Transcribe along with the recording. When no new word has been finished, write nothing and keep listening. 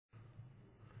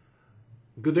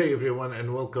Good day, everyone,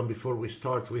 and welcome. Before we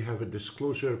start, we have a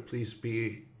disclosure. Please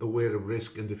be aware of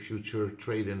risk in the future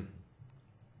trading.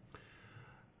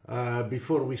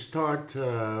 Before we start,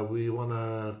 we want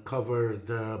to cover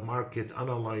the market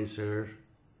analyzer.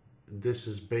 This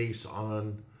is based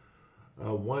on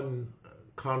one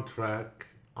contract.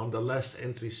 On the last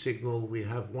entry signal, we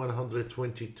have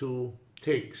 122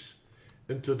 ticks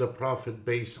into the profit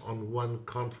based on one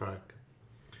contract.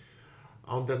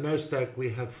 On the NASDAQ,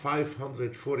 we have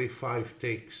 545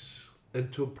 ticks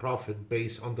into profit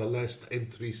based on the last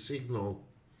entry signal.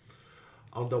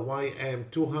 On the YM,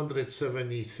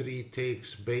 273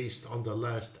 ticks based on the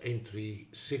last entry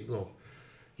signal.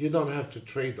 You don't have to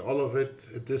trade all of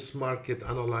it. This market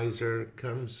analyzer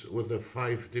comes with the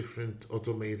 5 different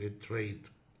automated trade.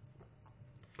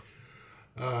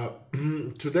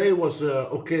 Today was an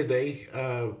okay day.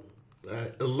 A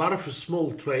lot of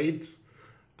small trade.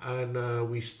 And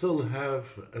we still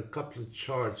have a couple of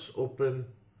charts open.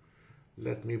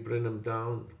 Let me bring them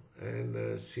down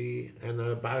and see.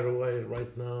 And by the way,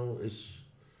 right now is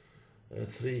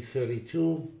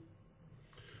 3:32.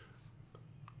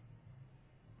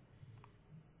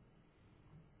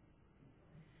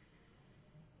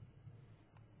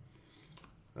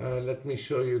 Let me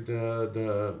show you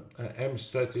the M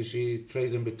strategy.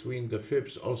 Trading between the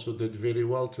fibs also did very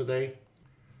well today.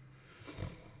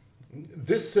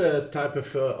 This type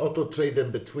of auto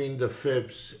trading between the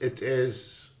fibs, it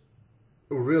is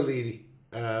really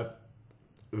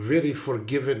very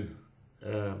forgiving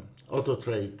auto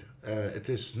trade. It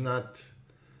is not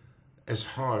as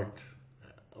hard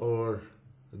or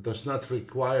does not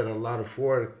require a lot of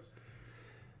work.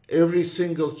 Every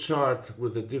single chart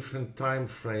with a different time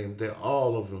frame,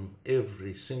 all of them,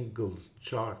 every single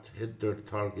chart hit their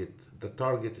target. The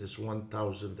target is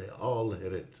 1,000. They all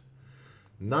hit it.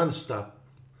 Non-stop.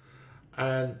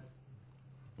 And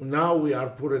now we are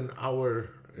putting our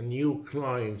new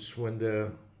clients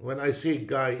when I see a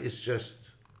guy is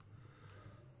just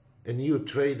a new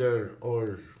trader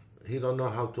or he don't know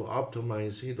how to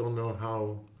optimize, he don't know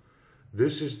how.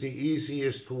 This is the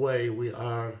easiest way. We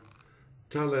are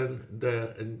telling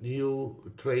the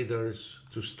new traders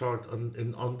to start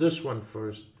on this one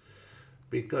first,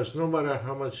 because no matter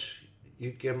how much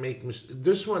you can make mistakes.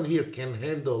 This one here can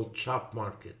handle chop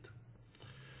market.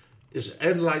 It's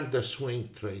unlike the swing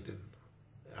trading,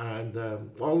 and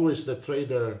always the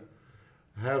trader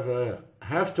have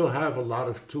to have a lot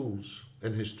of tools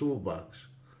in his toolbox.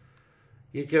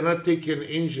 You cannot take an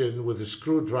engine with a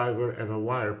screwdriver and a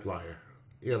wire plier.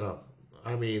 You know,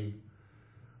 I mean,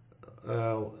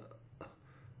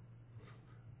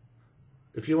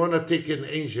 if you want to take an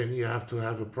engine, you have to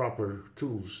have a proper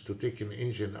tools to take an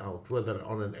engine out, whether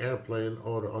on an airplane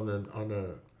or on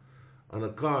a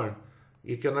car.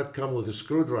 You cannot come with a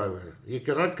screwdriver. You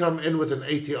cannot come in with an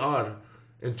ATR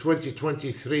in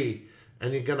 2023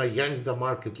 and you're gonna yank the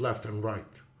market left and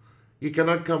right. You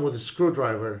cannot come with a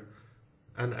screwdriver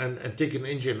and take an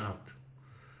engine out.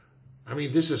 I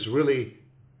mean, this is really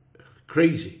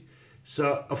crazy.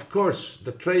 So of course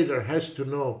the trader has to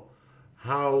know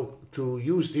how to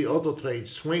use the auto trade,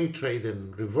 swing trade,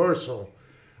 and reversal.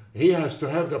 He has to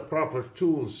have the proper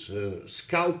tools,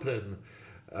 scalping,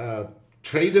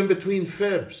 trading between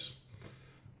fibs.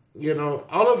 You know,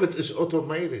 all of it is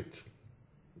automated.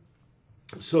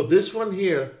 So this one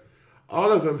here,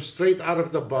 all of them straight out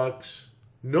of the box,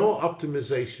 no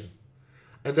optimization.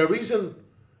 And the reason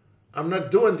I'm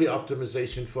not doing the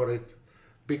optimization for it,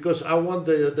 because I want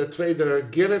the trader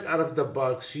get it out of the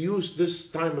box, use this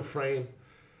time frame.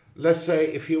 Let's say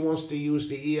if he wants to use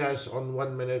the ES on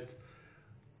 1 minute,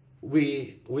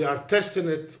 we are testing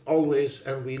it always,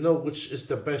 and we know which is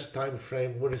the best time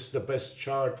frame, what is the best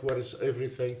chart, what is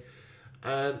everything.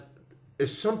 And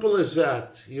as simple as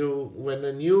that, when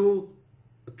a new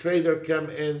trader come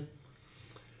in,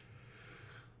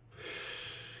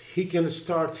 he can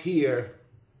start here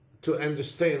to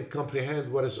understand,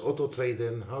 comprehend what is auto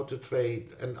trading, how to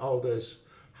trade, and all this,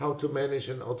 how to manage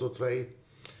an auto trade.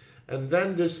 And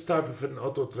then this type of an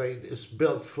auto trade is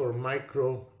built for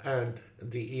micro and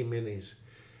the E-minis.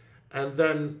 And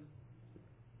then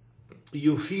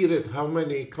you feed it how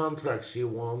many contracts you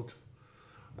want.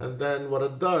 And then what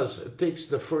it does, it takes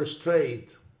the first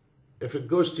trade. If it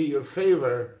goes to your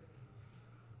favor,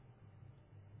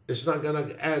 it's not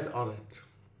gonna add on it.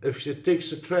 If it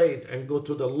takes a trade and go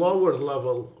to the lower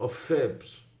level of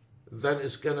fibs, then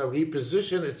it's gonna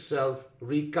reposition itself,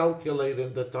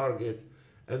 recalculating the target,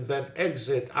 and then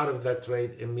exit out of that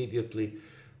trade immediately.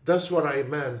 That's what I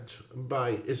meant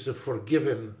by it's a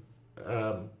forgiven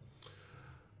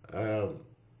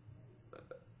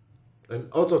an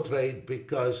auto trade,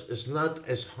 because it's not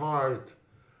as hard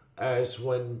as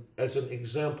an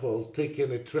example,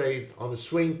 taking a trade on a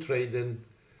swing trading,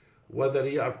 whether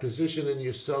you are positioning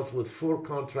yourself with 4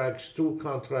 contracts, 2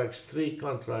 contracts, 3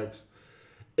 contracts,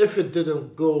 if it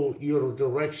didn't go your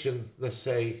direction, let's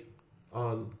see,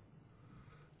 I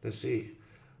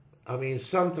mean,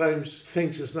 sometimes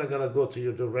things is not going to go to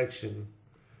your direction.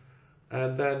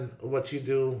 And then what you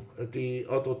do, the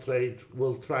auto trade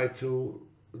will try to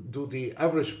do the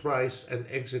average price and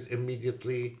exit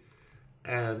immediately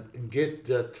and get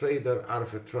the trader out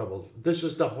of trouble. This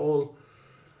is the whole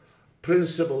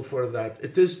principle for that.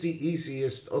 It is the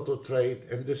easiest auto trade,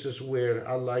 and this is where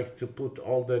I like to put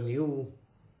all the new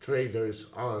traders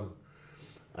on.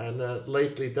 And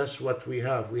lately, that's what we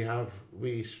have.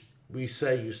 We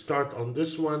say you start on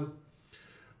this one,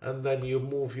 and then you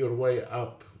move your way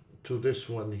up to this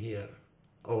one here,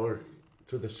 or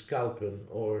to the scalping,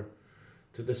 or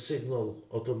to the signal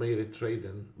automated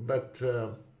trading. But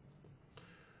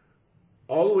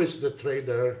always the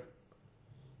trader,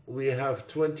 we have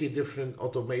 20 different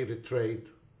automated trade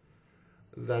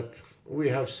that we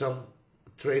have. Some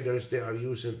traders, they are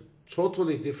using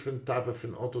totally different type of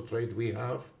an auto trade we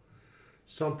have.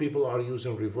 Some people are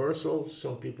using reversal,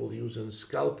 some people using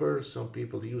scalpers, some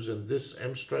people using this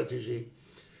M strategy,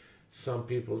 some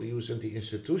people using the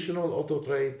institutional auto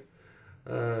trade.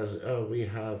 We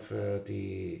have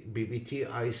the BBT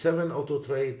I7 auto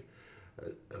trade.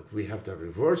 We have the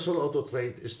reversal auto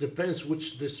trade. It depends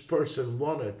which this person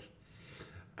wanted,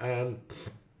 and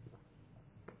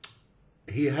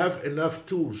he have enough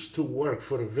tools to work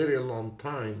for a very long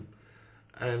time,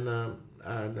 and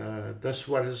that's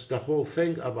what is the whole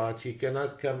thing about. You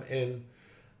cannot come in,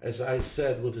 as I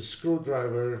said, with a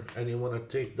screwdriver and you want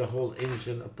to take the whole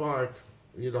engine apart.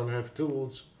 You don't have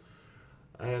tools.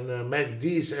 And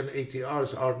MACDs and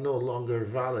ATRs are no longer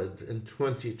valid in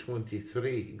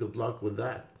 2023. Good luck with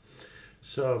that.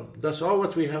 So that's all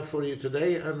what we have for you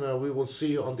today, and we will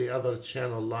see you on the other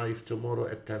channel live tomorrow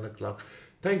at 10 o'clock.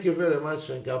 Thank you very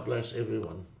much, and God bless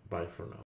everyone. Bye for now.